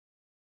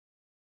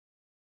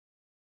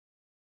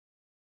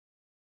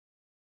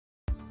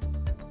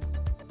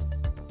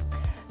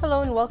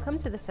Hello and welcome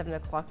to the 7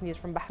 o'clock news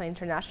from Bahrain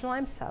International.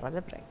 I'm Sarah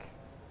Lebrink.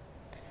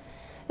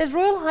 His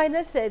Royal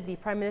Highness the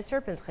Prime Minister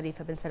Prince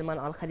Khalifa bin Salman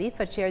Al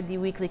Khalifa chaired the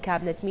weekly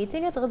cabinet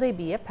meeting at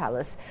Ghudaybiyah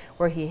Palace,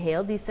 where he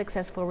hailed the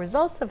successful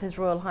results of His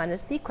Royal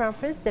Highness the Crown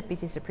Prince,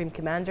 Deputy Supreme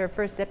Commander,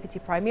 First Deputy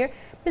Premier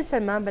Bin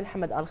Salman bin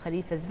Hamad Al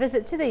Khalifa's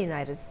visit to the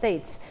United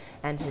States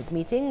and his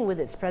meeting with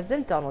its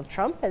President Donald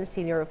Trump and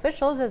senior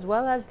officials, as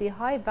well as the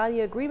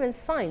high-value agreements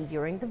signed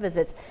during the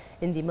visit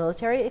in the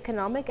military,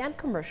 economic and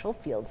commercial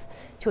fields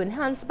to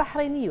enhance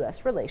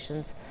Bahraini-US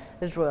relations.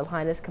 His Royal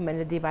Highness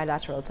commended the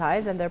bilateral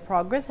ties and their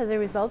progress as a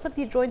result of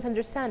the joint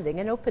understanding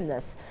and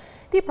openness.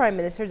 The Prime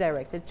Minister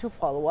directed to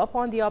follow up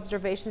on the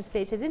observations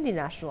stated in the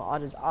National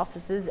Audit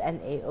Office's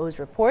NAO's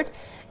report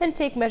and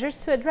take measures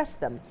to address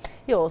them.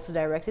 He also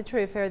directed to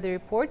refer the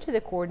report to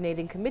the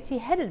coordinating committee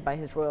headed by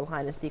His Royal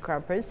Highness the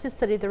Crown Prince to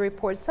study the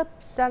report's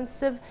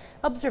substantive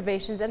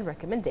observations and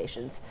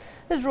recommendations.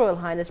 His Royal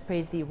Highness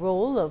praised the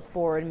role of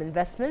foreign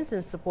investments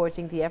in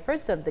supporting the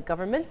efforts of the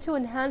government to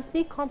enhance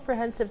the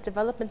comprehensive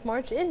development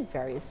march in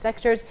various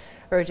sectors,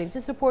 urging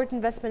to support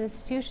investment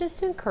institutions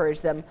to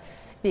encourage them.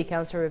 The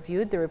Council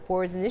reviewed the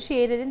reports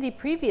initiated in the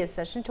previous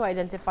session to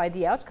identify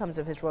the outcomes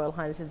of His Royal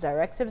Highness's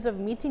directives of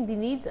meeting the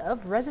needs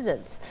of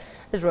residents.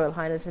 His Royal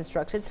Highness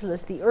instructed to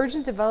list the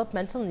urgent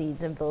developmental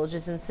needs in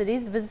villages and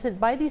cities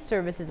visited by the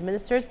services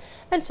ministers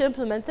and to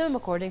implement them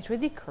according to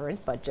the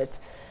current budget.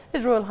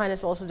 His Royal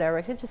Highness also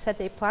directed to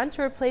set a plan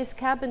to replace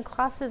cabin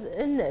classes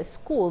in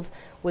schools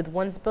with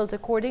ones built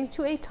according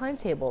to a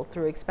timetable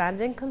through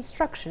expanding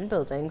construction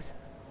buildings.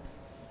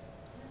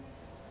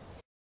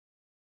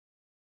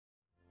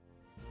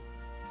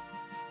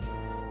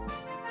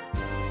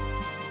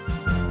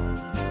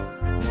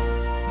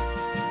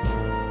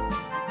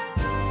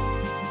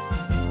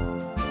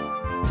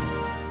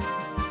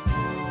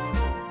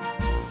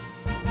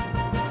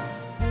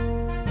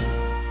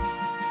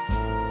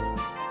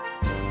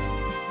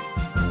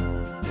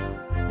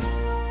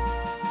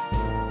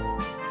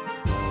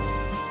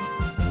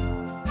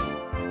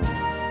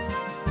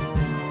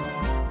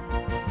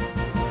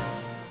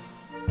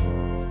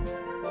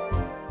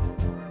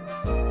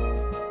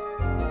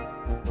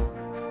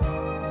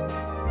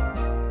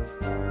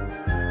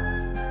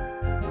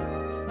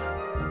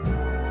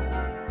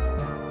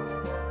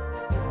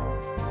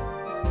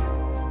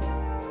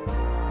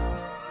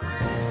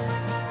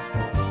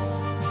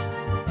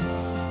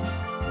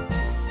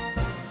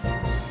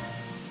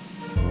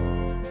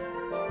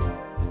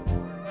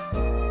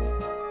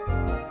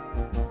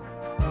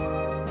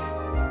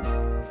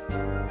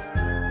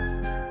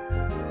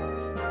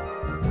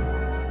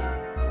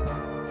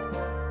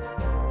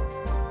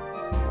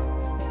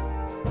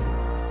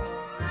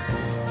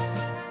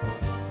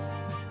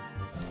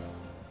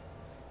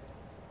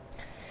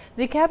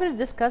 The Cabinet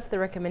discussed the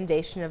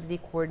recommendation of the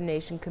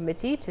Coordination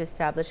Committee to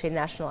establish a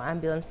National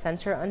Ambulance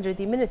Centre under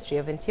the Ministry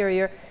of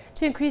Interior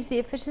to increase the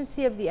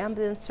efficiency of the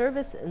ambulance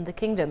service in the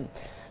Kingdom.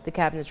 The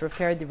Cabinet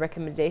referred the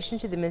recommendation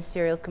to the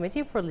Ministerial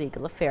Committee for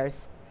Legal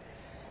Affairs.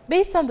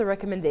 Based on the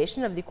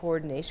recommendation of the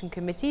Coordination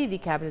Committee, the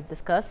Cabinet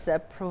discussed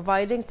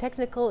providing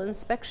technical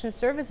inspection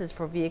services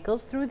for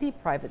vehicles through the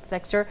private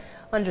sector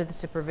under the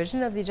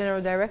supervision of the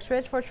General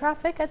Directorate for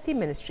Traffic at the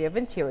Ministry of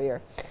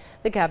Interior.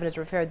 The Cabinet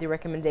referred the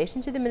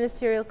recommendation to the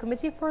Ministerial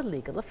Committee for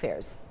Legal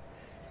Affairs.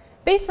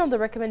 Based on the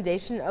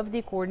recommendation of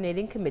the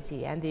Coordinating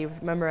Committee and the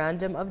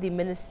memorandum of the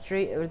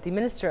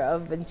Minister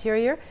of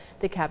Interior,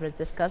 the Cabinet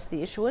discussed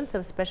the issuance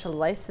of special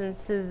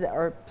licenses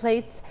or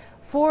plates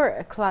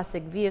for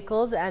classic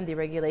vehicles and the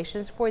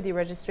regulations for the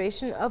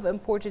registration of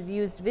imported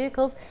used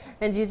vehicles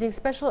and using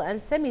special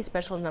and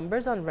semi-special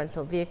numbers on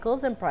rental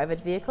vehicles and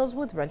private vehicles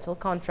with rental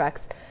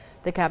contracts.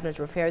 The Cabinet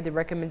referred the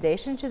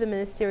recommendation to the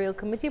Ministerial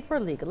Committee for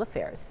Legal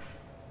Affairs.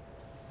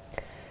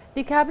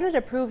 The Cabinet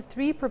approved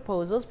 3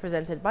 proposals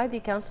presented by the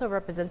Council of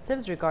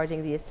Representatives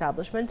regarding the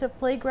establishment of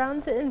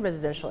playgrounds in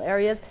residential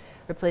areas,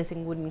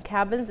 replacing wooden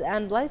cabins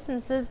and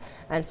licenses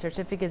and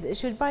certificates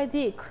issued by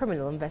the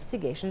Criminal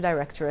Investigation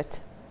Directorate.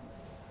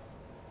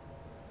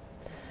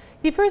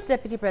 The First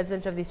Deputy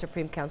President of the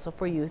Supreme Council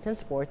for Youth and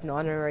Sport and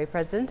Honorary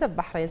President of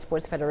Bahrain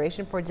Sports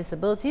Federation for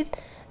Disabilities,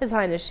 His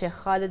Highness Sheikh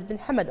Khalid bin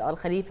Hamad Al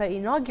Khalifa,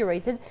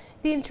 inaugurated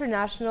the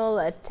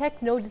International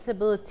Techno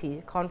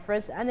Disability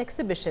Conference and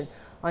Exhibition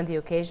on the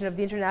occasion of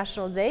the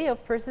International Day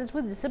of Persons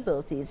with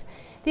Disabilities.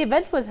 The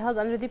event was held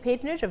under the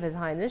patronage of His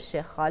Highness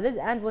Sheikh Khalid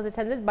and was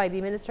attended by the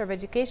Minister of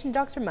Education,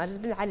 Dr.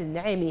 Majid bin Ali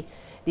Naimi,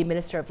 the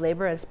Minister of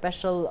Labour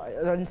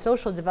and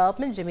Social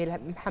Development, Jamil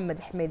Mohammed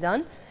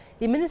Hmeidan,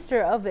 the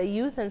Minister of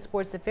Youth and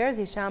Sports Affairs,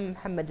 Hisham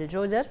Mohammed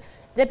Al-Jodar,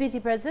 Deputy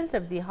President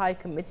of the High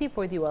Committee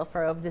for the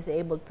Welfare of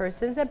Disabled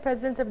Persons and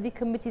President of the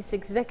Committee's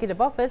Executive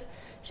Office,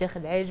 Sheikh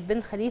Al-Aij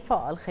bin Khalifa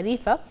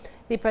Al-Khalifa,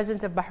 the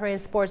President of Bahrain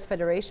Sports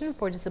Federation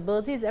for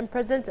Disabilities and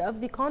President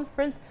of the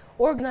Conference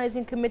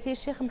Organizing Committee,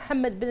 Sheikh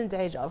Mohammed bin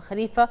Daij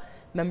Al-Khalifa,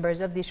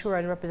 members of the Shura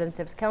and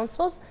Representatives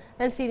Councils,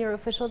 and senior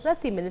officials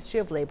at the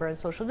Ministry of Labour and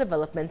Social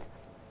Development.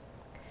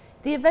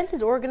 The event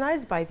is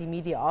organized by the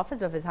Media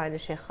Office of His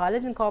Highness Sheikh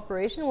Khalid in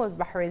cooperation with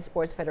Bahrain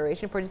Sports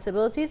Federation for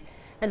Disabilities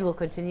and will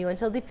continue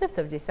until the 5th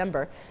of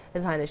December.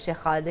 His Highness Sheikh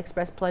Khalid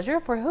expressed pleasure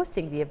for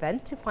hosting the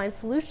event to find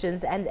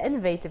solutions and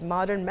innovative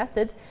modern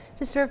methods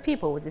to serve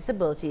people with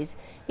disabilities.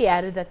 He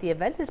added that the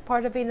event is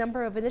part of a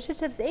number of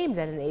initiatives aimed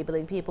at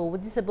enabling people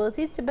with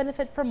disabilities to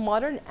benefit from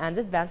modern and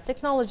advanced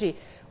technology,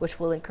 which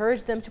will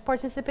encourage them to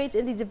participate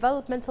in the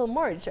developmental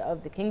march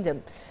of the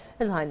kingdom.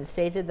 His Highness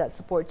stated that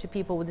support to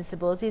people with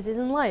disabilities is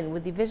in line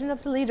with the vision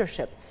of the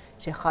leadership.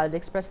 Sheikh Khalid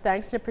expressed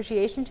thanks and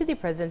appreciation to the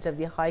President of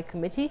the High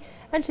Committee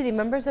and to the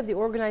members of the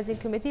organizing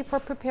committee for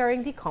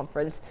preparing the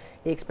conference.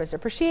 He expressed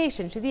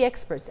appreciation to the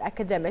experts,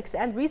 academics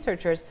and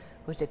researchers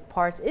who took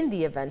part in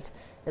the event.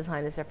 His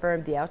Highness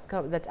affirmed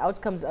that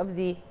outcomes of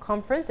the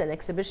conference and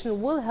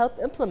exhibition will help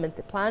implement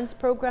the plans,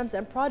 programs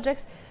and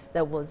projects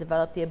that will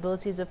develop the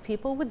abilities of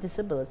people with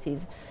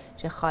disabilities.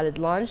 Sheikh Khalid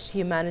launched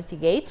Humanity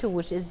Gate,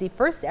 which is the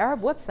first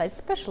Arab website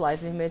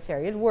specialized in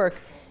humanitarian work.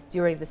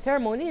 During the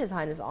ceremony, His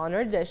Highness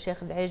honored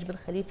Sheikh Al-Hajj bin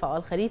Khalifa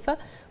Al-Khalifa,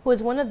 who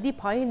is one of the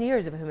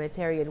pioneers of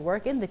humanitarian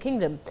work in the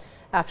kingdom.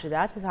 After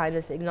that, His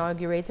Highness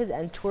inaugurated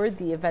and toured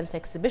the event's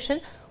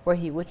exhibition, where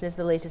he witnessed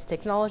the latest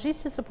technologies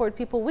to support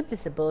people with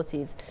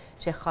disabilities.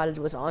 Sheikh Khalid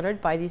was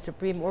honored by the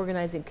Supreme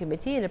Organizing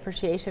Committee in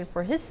appreciation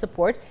for his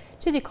support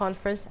to the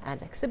conference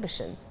and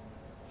exhibition.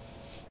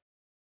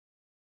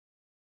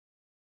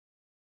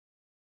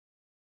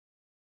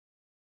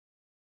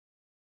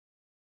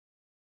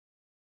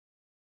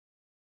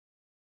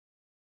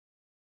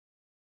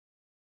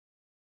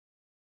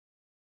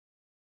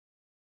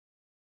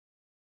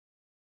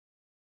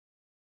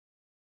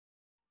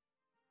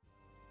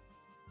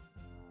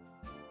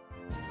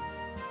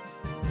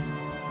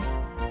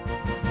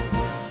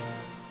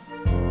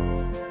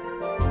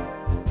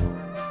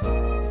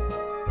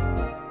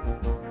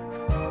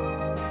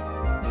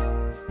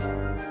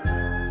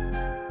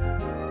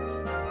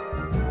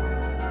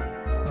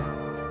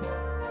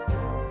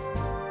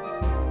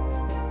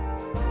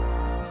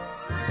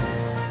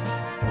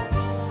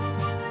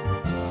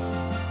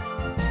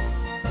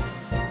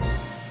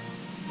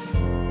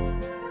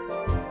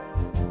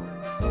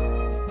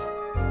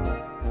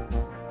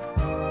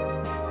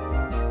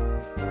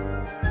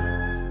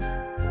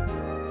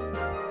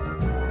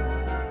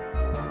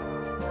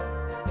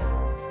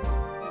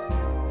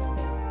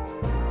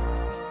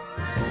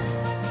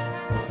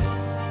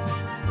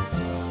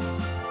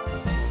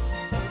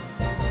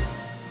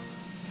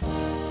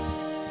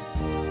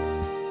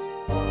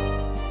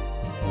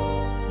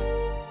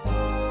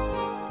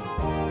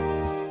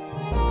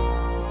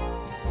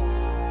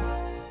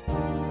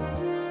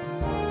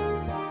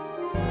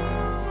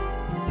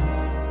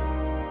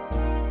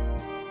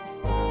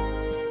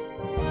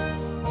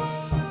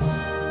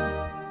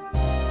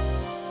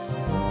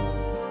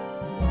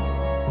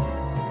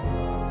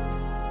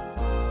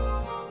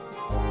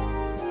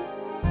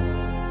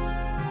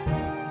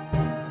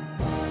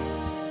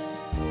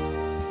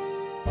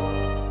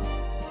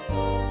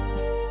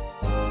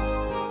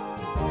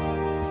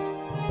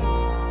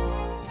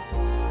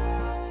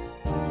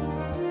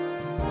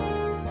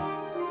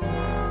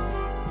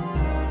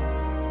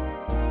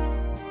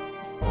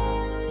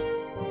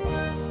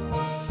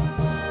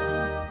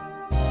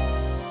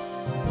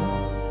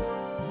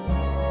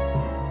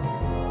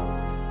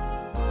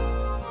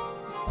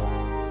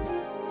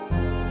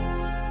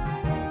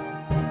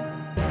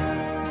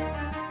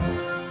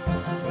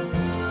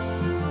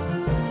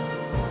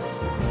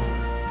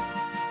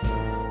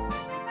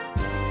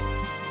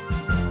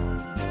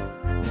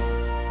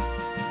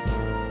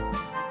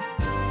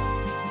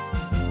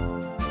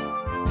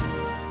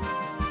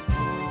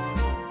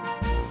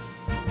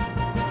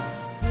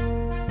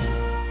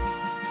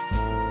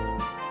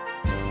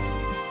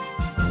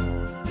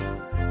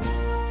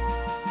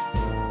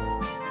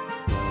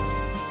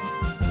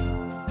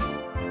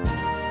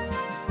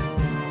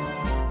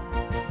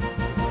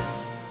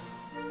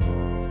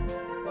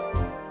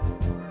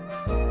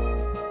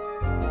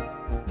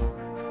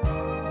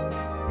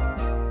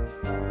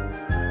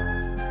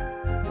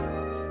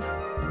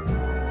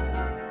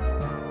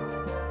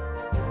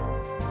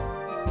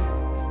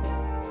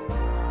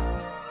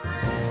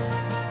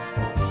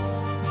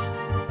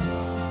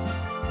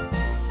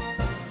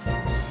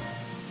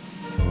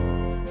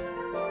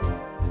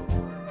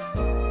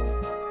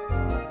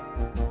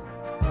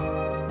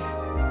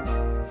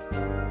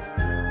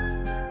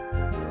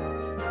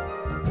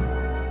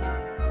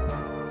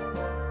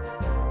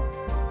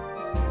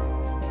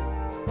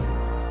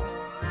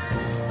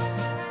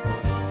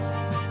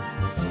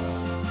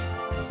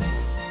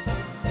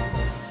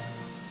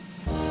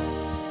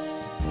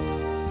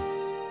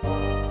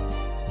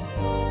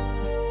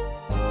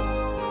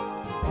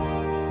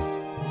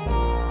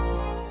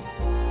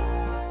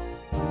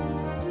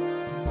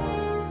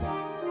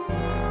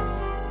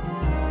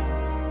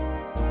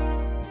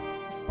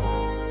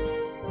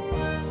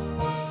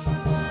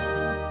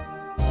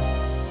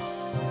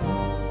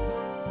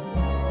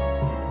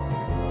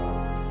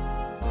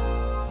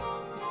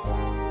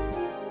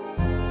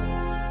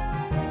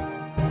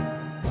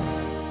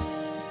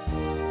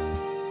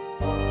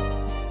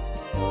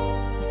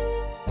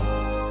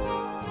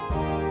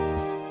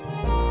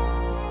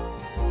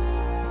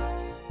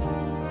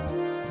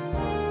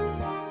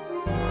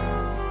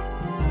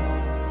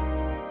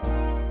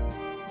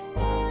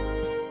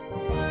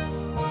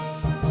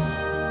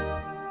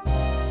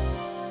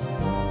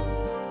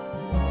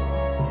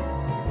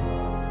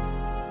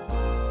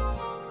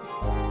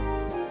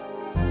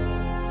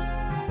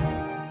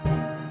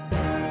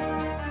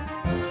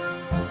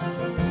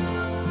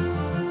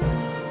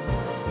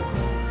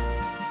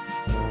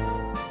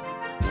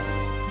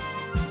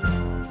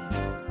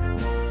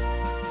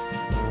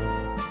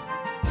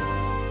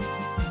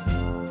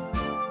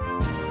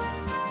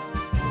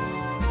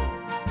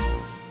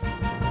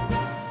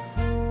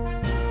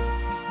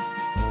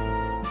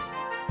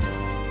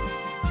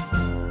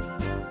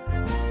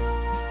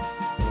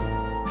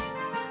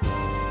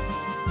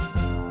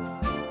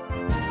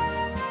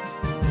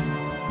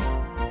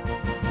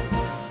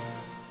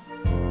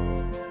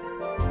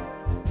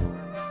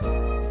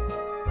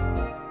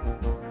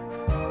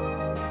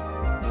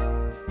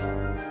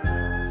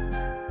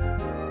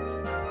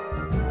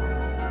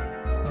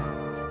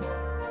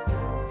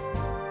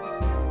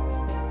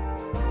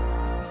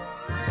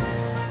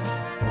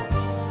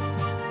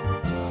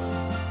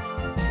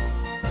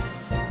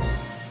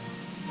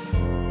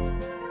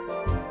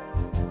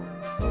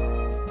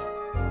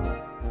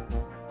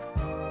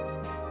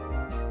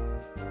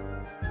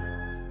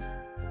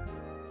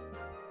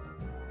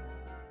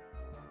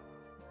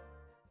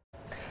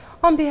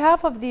 On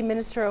behalf of the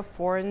Minister of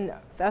Foreign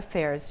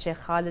Affairs, Sheikh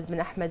Khalid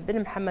bin Ahmed bin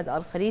Mohammed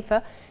Al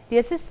Khalifa, the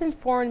Assistant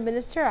Foreign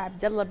Minister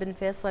Abdullah bin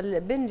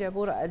Faisal bin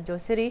Jabour Al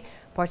Dosiri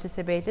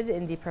participated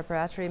in the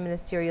preparatory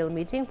ministerial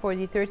meeting for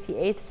the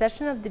 38th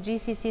session of the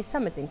GCC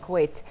Summit in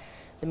Kuwait.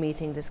 The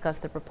meeting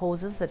discussed the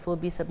proposals that will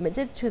be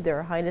submitted to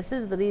Their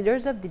Highnesses, the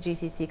leaders of the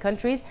GCC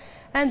countries,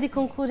 and the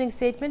concluding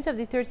statement of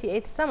the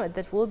 38th Summit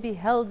that will be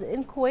held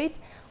in Kuwait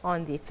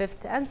on the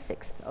 5th and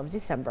 6th of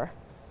December.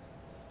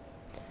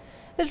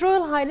 His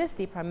Royal Highness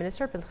the Prime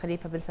Minister bin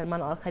Khalifa bin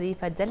Salman Al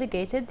Khalifa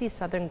delegated the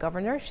Southern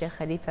Governor Sheikh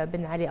Khalifa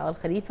bin Ali Al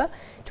Khalifa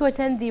to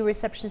attend the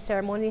reception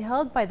ceremony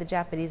held by the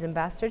Japanese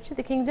ambassador to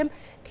the kingdom,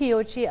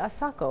 Kiyoshi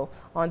Asako,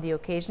 on the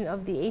occasion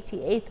of the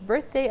 88th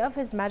birthday of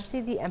His Majesty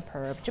the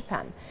Emperor of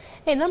Japan.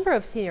 A number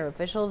of senior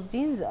officials,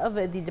 deans of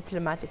the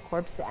diplomatic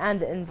corps,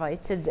 and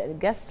invited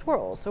guests were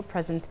also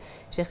present.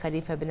 Sheikh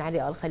Khalifa bin Ali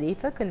Al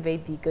Khalifa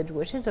conveyed the good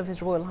wishes of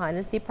His Royal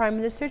Highness the Prime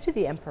Minister to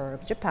the Emperor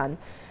of Japan.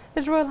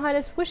 His Royal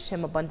Highness wished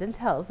him abundant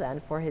health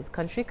and for his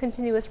country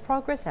continuous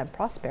progress and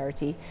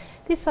prosperity.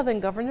 The Southern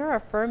Governor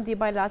affirmed the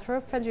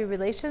bilateral friendly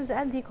relations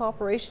and the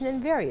cooperation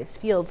in various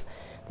fields.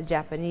 The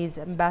Japanese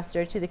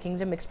ambassador to the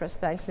kingdom expressed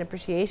thanks and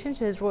appreciation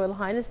to His Royal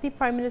Highness the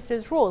Prime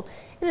Minister's role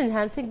in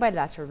enhancing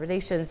bilateral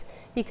relations.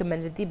 He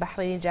commended the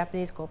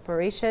Bahraini-Japanese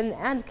cooperation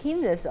and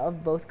keenness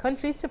of both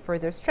countries to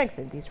further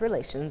strengthen these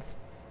relations.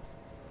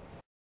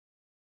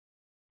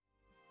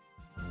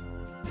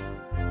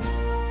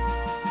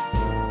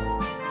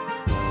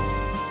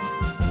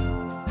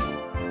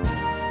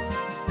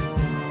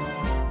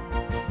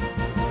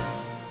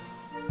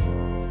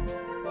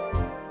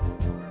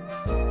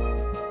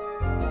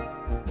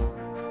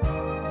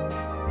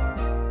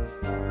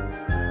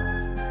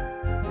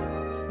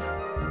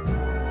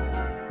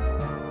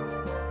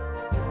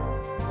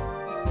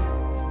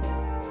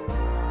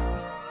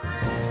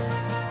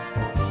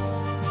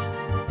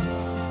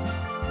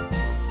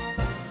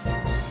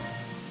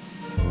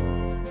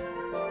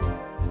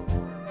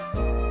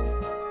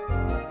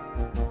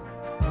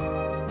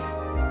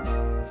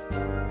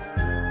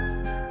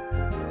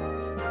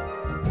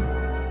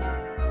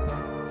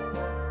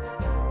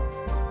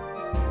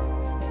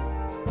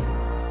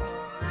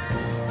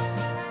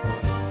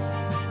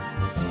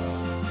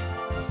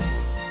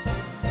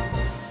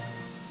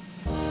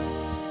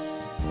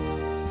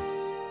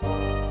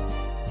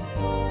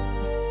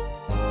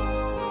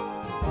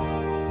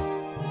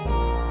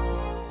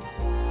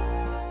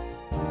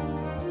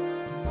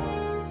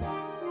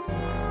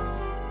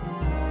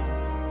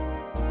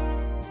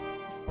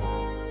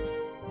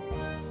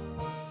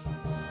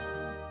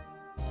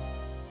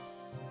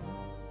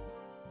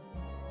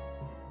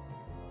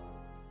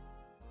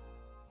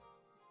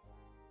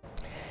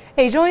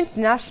 A joint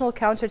national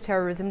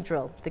counter-terrorism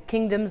drill, the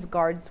Kingdom's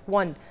Guards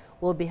 1,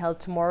 will be held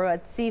tomorrow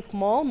at Seif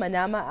Mall,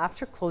 Manama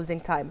after closing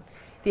time.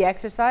 The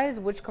exercise,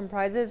 which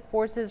comprises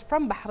forces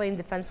from Bahrain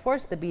Defense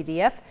Force, the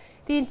BDF,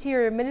 the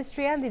Interior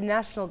Ministry and the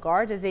National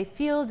Guard, is a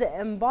field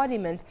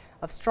embodiment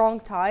of strong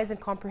ties and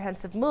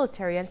comprehensive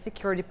military and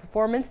security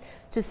performance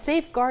to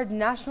safeguard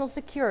national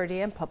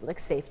security and public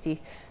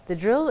safety. The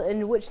drill,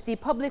 in which the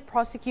public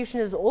prosecution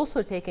is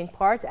also taking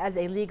part as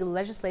a legal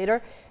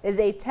legislator, is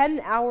a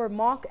 10-hour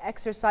mock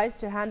exercise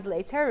to handle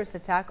a terrorist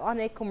attack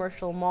on a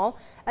commercial mall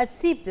at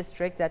Seif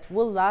district that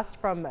will last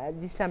from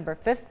December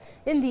 5th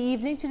in the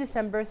evening to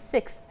December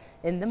 6th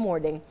in the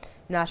morning.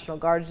 National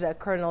Guard's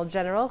Colonel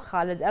General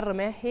Khalid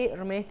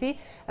Al-Rumaythi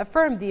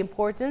affirmed the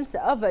importance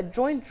of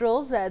joint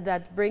drills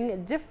that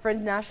bring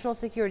different national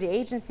security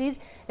agencies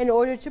in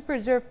order to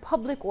preserve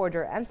public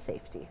order and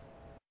safety.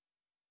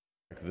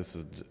 This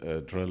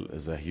drill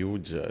is a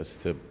huge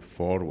step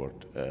forward.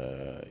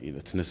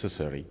 It's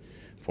necessary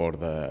for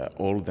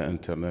all the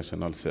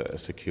international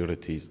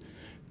securities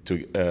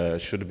to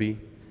should be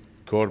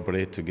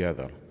cooperate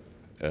together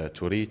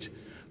to reach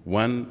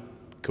one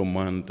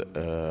command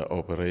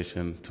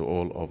operation to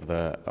all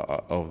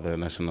of the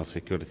national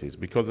securities,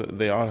 because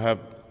they all have,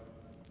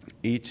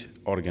 each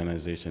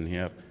organization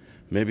here,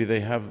 maybe they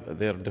have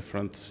their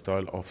different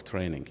style of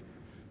training.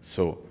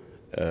 So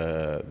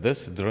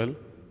this drill,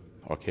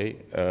 okay,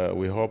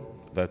 we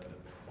hope that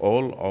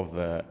all of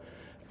the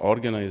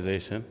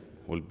organization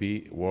will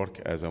work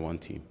as a one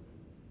team.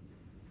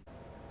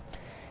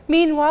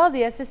 Meanwhile,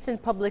 the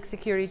Assistant Public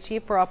Security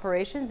Chief for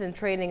Operations and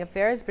Training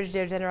Affairs,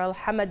 Brigadier General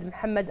Hamad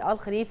Mohammed Al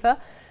Khalifa,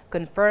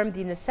 confirmed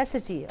the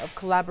necessity of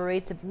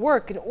collaborative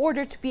work in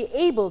order to be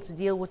able to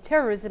deal with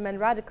terrorism and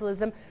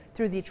radicalism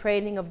through the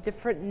training of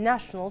different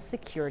national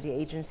security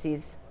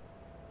agencies.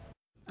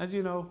 As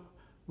you know,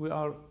 we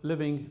are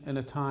living in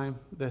a time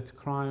that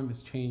crime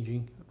is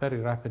changing very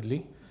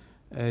rapidly.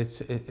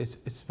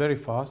 It's very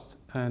fast,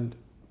 and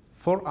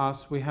for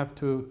us, we have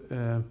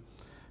to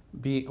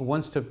be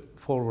one step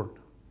forward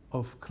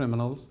of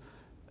criminals.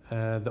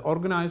 The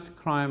organized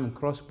crime and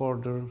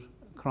cross-border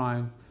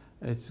crime,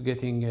 it's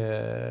getting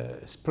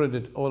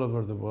spreaded all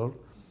over the world.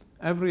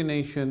 Every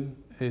nation,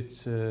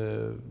 it's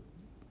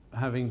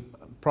having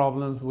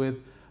problems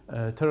with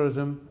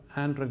terrorism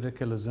and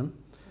radicalism.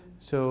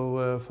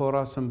 So for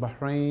us in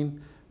Bahrain,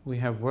 We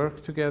have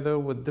worked together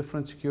with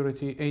different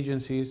security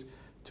agencies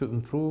to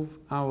improve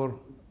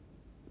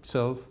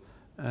ourselves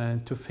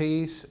and to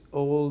face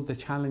all the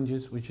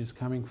challenges which is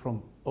coming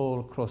from all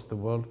across the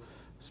world,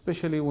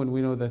 especially when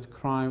we know that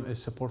crime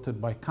is supported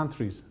by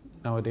countries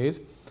nowadays.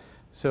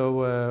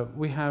 So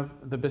we have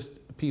the best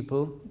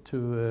people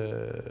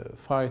to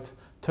fight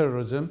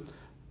terrorism,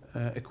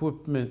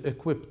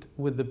 equipped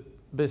with the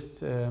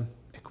best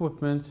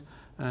equipment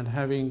and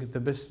having the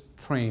best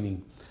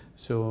training.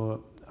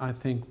 So I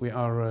think we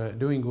are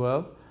doing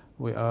well.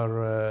 We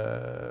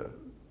are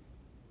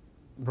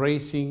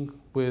racing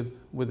with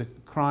the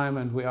crime,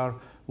 and we are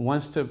one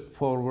step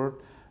forward.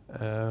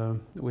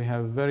 We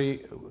have a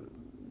very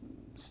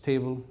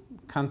stable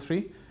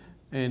country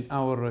in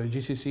our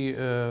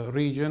GCC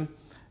region,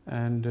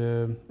 and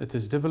it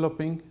is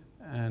developing,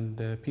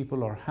 and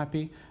people are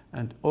happy,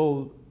 and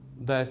all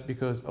that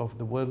because of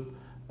the well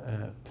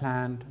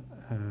planned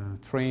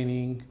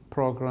training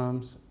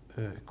programs,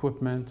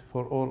 equipment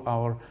for all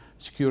our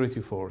security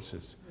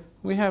forces. Yes.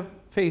 We have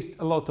faced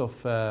a lot of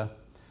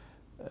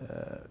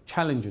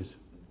challenges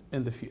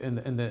in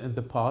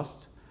the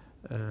past.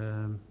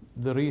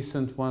 The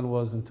recent one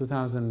was in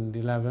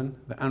 2011,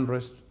 the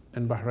unrest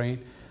in Bahrain,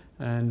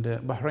 and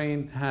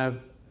Bahrain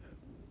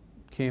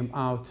came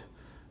out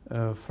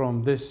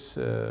from this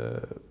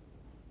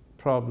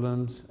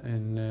problems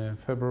in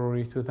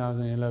February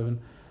 2011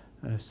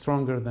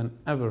 stronger than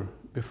ever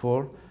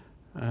before,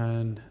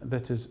 and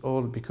that is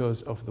all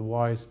because of the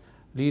wise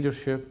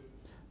leadership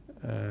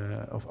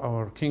of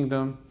our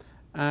kingdom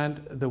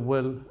and the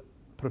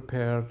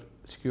well-prepared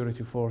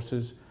security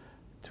forces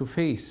to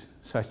face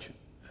such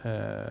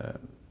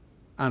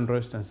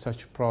unrest and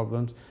such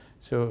problems.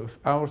 So if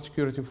our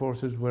security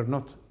forces were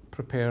not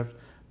prepared,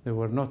 they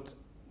were not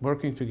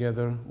working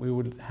together, we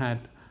would have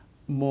had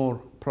more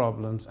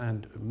problems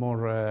and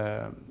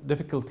more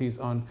difficulties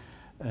on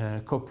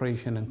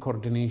cooperation and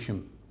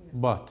coordination.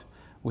 Yes. But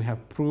we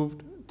have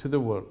proved to the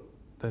world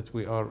that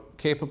we are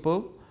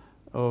capable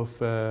of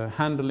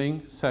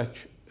handling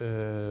such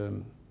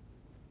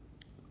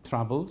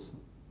troubles,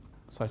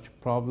 such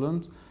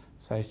problems,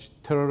 such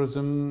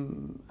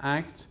terrorism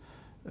acts,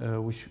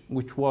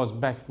 which was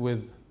backed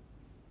with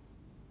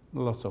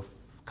lots of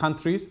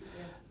countries. Yes.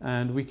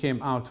 And we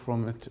came out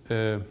from it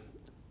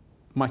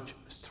much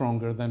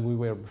stronger than we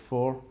were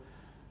before.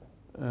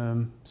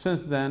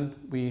 Since then,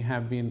 we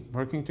have been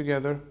working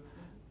together,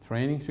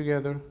 training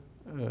together,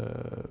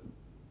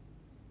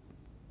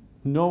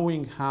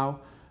 knowing how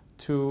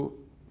to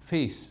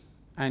face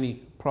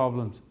any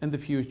problems in the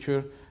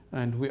future,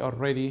 and we are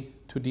ready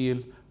to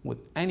deal with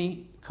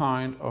any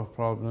kind of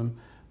problem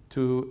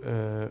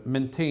to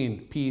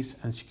maintain peace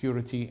and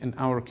security in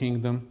our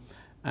kingdom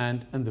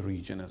and in the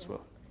region as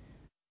well.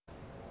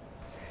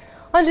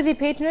 Under the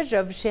patronage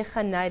of Sheikh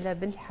Naila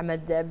bint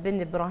Hamad bin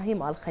Ibrahim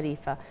Al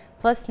Khalifa,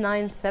 Plus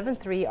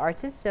 973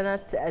 artists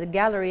at a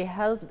gallery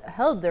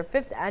held their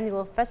 5th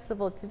annual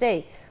festival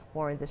today.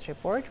 More in this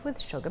report with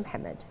Shogha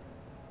Mohammed.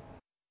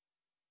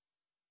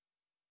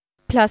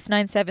 Plus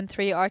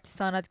 973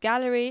 Artisanat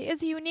Gallery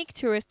is a unique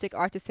touristic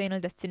artisanal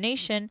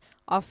destination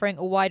offering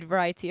a wide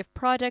variety of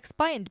products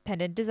by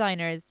independent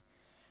designers.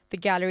 The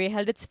gallery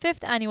held its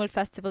 5th annual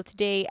festival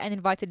today and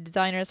invited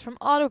designers from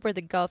all over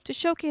the Gulf to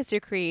showcase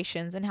their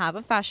creations and have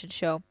a fashion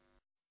show.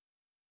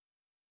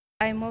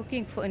 I'm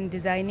working in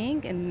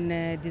designing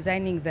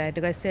the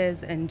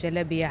dresses and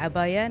jalabiya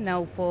abaya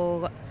now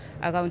for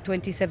around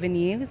 27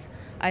 years.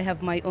 I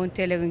have my own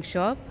tailoring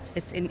shop.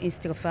 It's in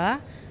East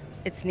Rafah.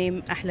 It's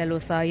named Ahla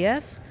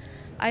Al-Wasayef.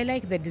 I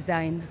like the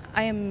design.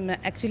 I am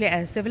actually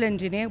a civil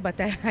engineer, but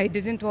I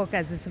didn't work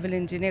as a civil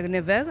engineer,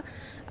 never.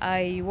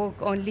 I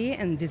work only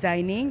in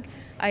designing.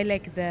 I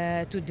like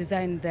to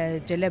design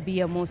the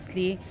jalabiya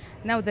mostly.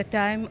 Now the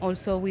time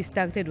also we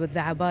started with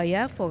the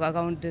abaya for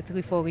around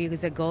 3-4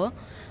 years ago.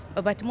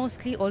 But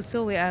mostly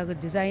also we are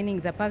designing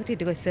the party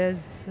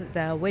dresses,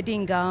 the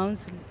wedding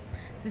gowns.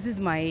 This is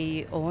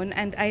my own,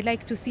 and I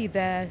like to see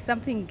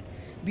something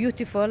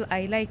beautiful.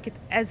 I like it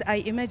as I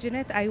imagine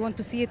it. I want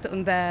to see it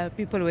on the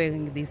people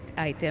wearing these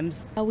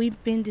items.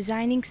 We've been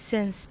designing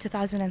since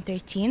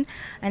 2013,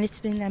 and it's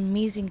been an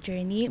amazing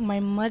journey.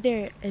 My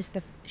mother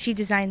she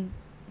designed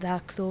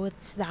the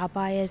clothes, the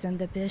abayas and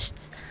the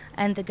bishts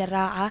and the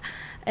dara'a.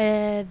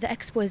 The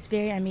expo is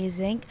very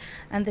amazing,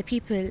 and the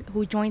people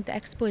who joined the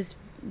expo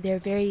they're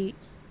very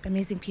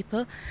amazing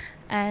people.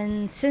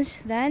 And since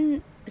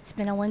then, it's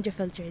been a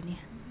wonderful journey.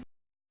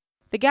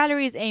 The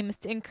gallery's aim is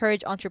to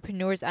encourage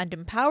entrepreneurs and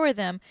empower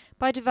them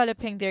by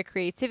developing their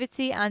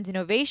creativity and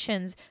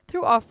innovations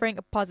through offering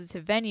a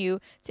positive venue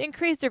to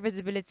increase their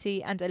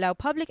visibility and allow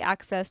public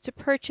access to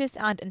purchase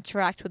and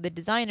interact with the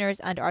designers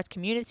and art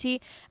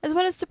community, as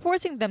well as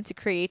supporting them to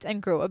create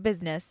and grow a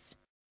business.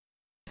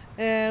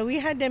 We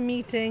had a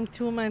meeting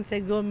 2 months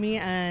ago, me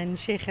and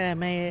Sheikh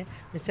Salman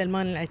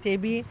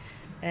Al-Ataibi.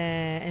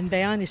 in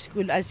Bayan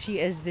School, as she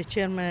is the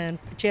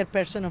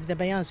chairperson of the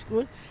Bayan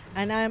School.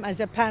 And I am as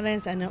a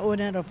parent and an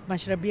owner of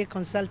Mashrabiyah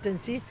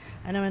Consultancy,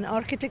 and I'm an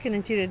architect and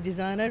interior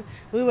designer.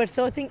 We were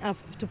thinking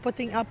of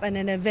putting up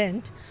an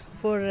event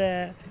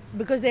for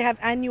because they have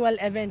annual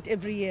event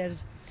every year.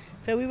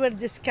 So we were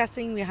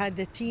discussing, we had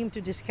the team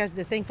to discuss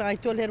the thing. So I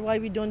told her why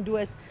we don't do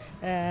it,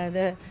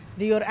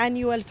 your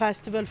annual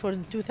festival for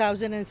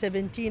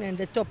 2017 and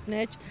the top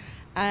niche.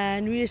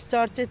 And I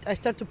started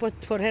to put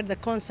for her the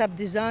concept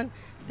design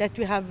that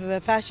we have a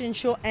fashion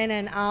show in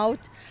and out.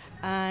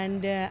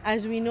 And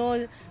as we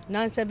know,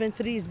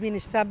 973 has been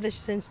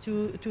established since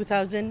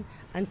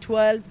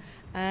 2012.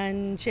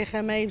 And Sheikh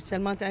Hamay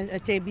Salman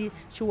Atabi,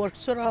 she worked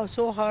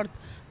so hard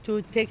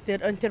to take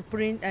their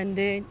entrepreneur and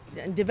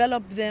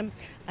develop them.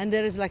 And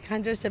there is like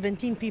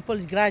 117 people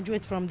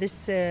graduate from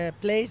this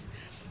place.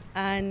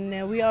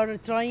 And we are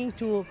trying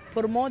to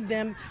promote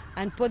them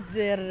and put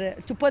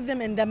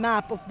them in the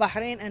map of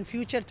Bahrain, and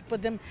future to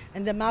put them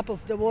in the map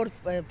of the world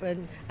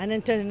and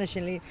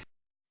internationally.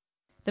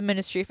 The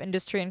Ministry of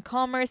Industry and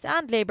Commerce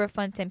and Labour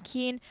Fund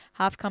Temkeen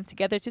have come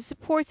together to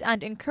support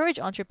and encourage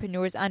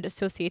entrepreneurs and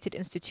associated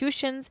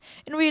institutions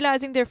in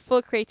realising their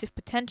full creative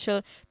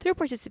potential through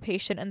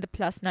participation in the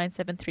Plus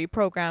 973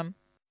 programme.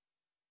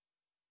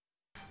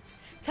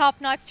 Top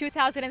Notch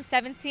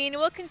 2017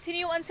 will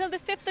continue until the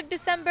 5th of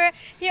December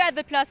here at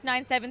the Plus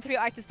 973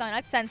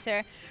 Artisanat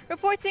Centre.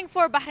 Reporting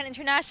for Bahrain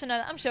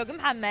International, I'm Shogun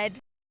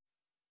Mohammed.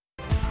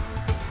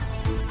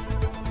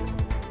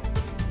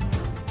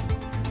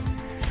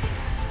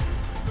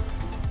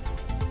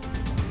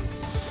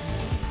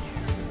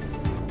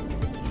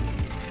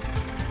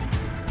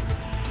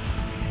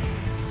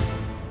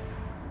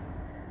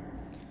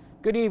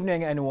 Good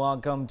evening and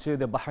welcome to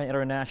the Bahrain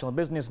International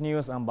Business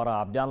News. I'm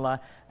Bara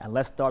Abdallah, and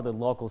let's start with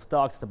local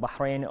stocks. The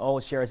Bahrain All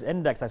Shares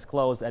Index has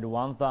closed at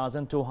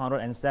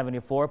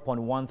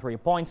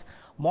 1,274.13 points,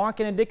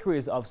 marking a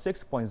decrease of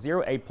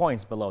 6.08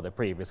 points below the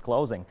previous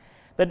closing.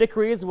 The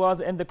decrease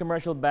was in the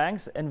commercial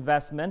banks,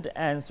 investment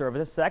and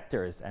services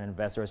sectors, and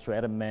investors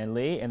traded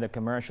mainly in the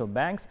commercial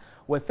banks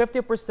with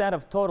 50%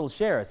 of total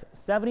shares.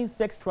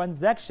 76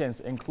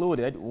 transactions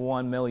included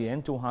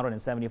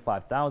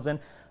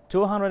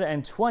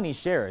 1,275,220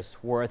 shares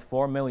worth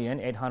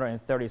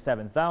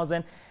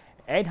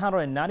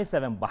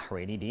 4,837,897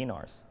 Bahraini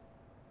dinars.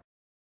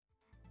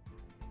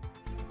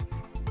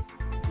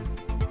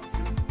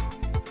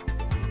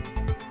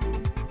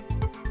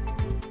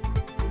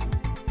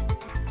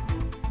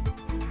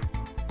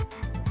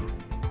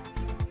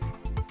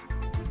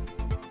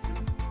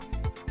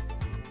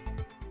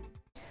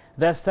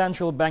 The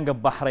Central Bank of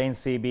Bahrain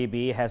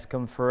 (CBB) has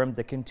confirmed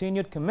the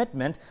continued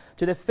commitment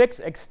to the fixed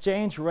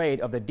exchange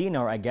rate of the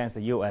dinar against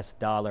the US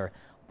dollar,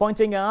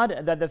 pointing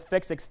out that the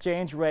fixed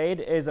exchange rate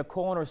is a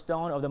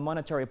cornerstone of the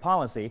monetary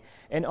policy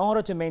in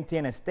order to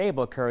maintain a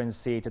stable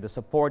currency to the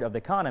support of the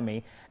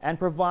economy and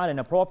provide an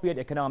appropriate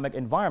economic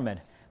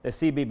environment. The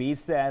CBB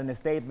said in a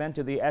statement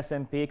to the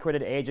S&P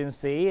Credit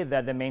Agency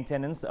that the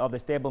maintenance of the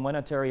stable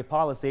monetary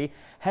policy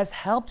has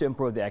helped to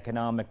improve the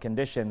economic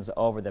conditions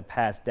over the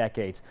past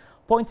decades,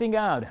 pointing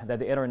out that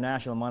the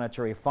International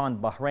Monetary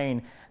Fund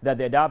Bahrain that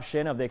the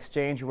adoption of the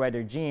exchange rate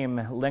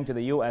regime linked to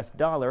the US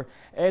dollar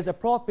is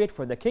appropriate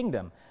for the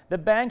kingdom. The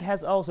bank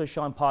has also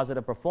shown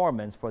positive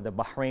performance for the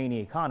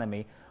Bahraini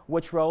economy,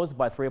 which rose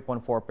by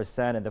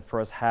 3.4% in the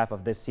first half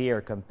of this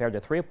year compared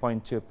to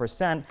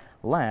 3.2%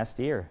 last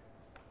year.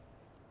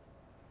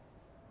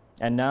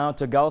 And now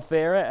to Gulf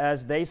Air,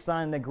 as they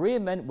signed an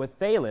agreement with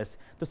Thales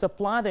to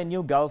supply the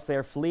new Gulf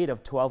Air fleet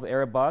of 12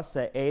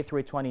 Airbus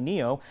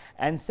A320neo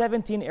and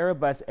 17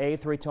 Airbus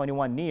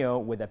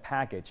A321neo with a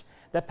package.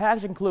 The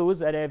package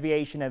includes an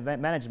aviation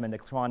event management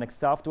electronic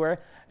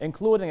software,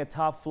 including a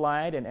top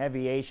flight and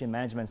aviation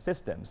management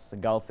systems.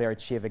 Gulf Air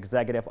Chief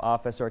Executive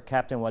Officer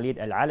Captain Walid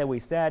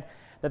Al-Alawi said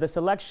that the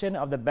selection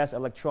of the best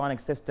electronic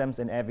systems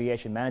in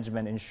aviation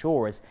management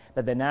ensures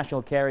that the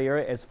national carrier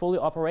is fully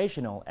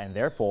operational and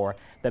therefore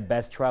the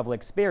best travel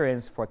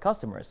experience for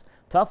customers.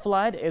 Top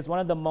Flight is one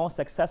of the most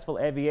successful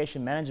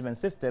aviation management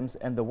systems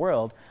in the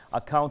world,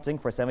 accounting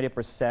for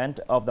 70%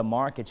 of the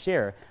market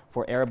share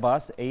for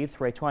Airbus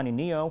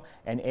A320neo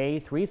and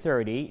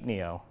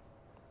A330neo.